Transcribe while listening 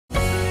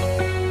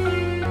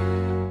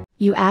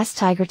You ask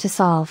Tiger to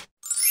solve.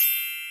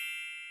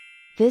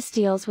 This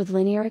deals with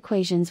linear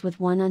equations with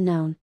one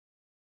unknown.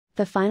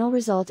 The final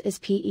result is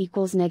p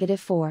equals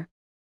 -4.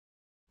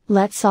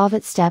 Let's solve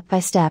it step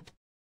by step.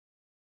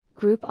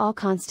 Group all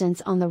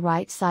constants on the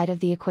right side of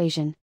the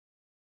equation.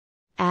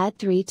 Add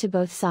 3 to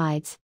both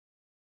sides.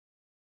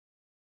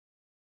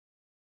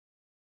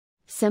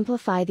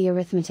 Simplify the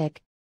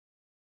arithmetic.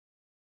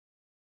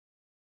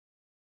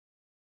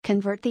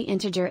 Convert the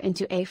integer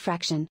into a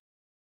fraction.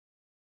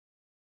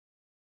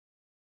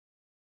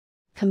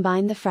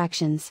 Combine the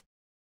fractions.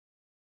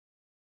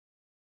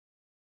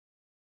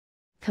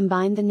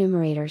 Combine the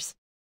numerators.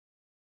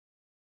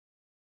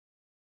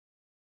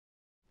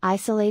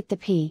 Isolate the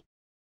p.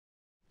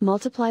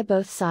 Multiply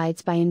both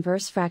sides by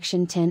inverse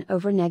fraction 10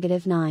 over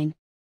 -9.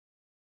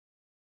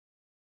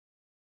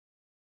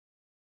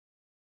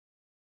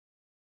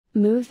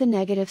 Move the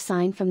negative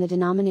sign from the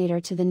denominator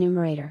to the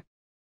numerator.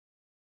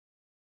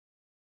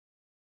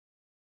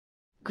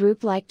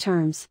 Group like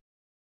terms.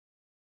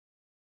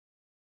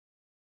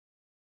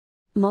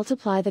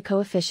 Multiply the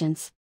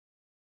coefficients.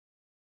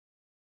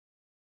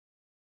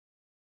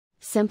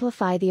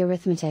 Simplify the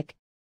arithmetic.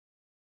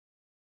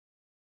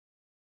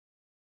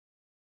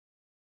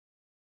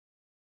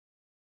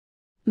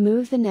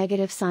 Move the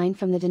negative sign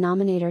from the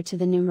denominator to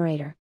the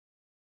numerator.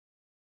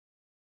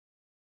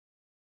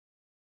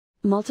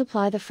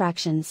 Multiply the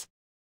fractions.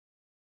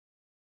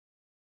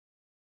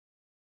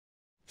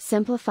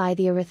 Simplify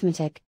the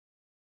arithmetic.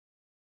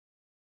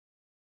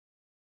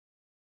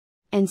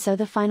 And so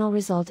the final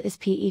result is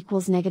p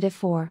equals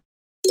 -4.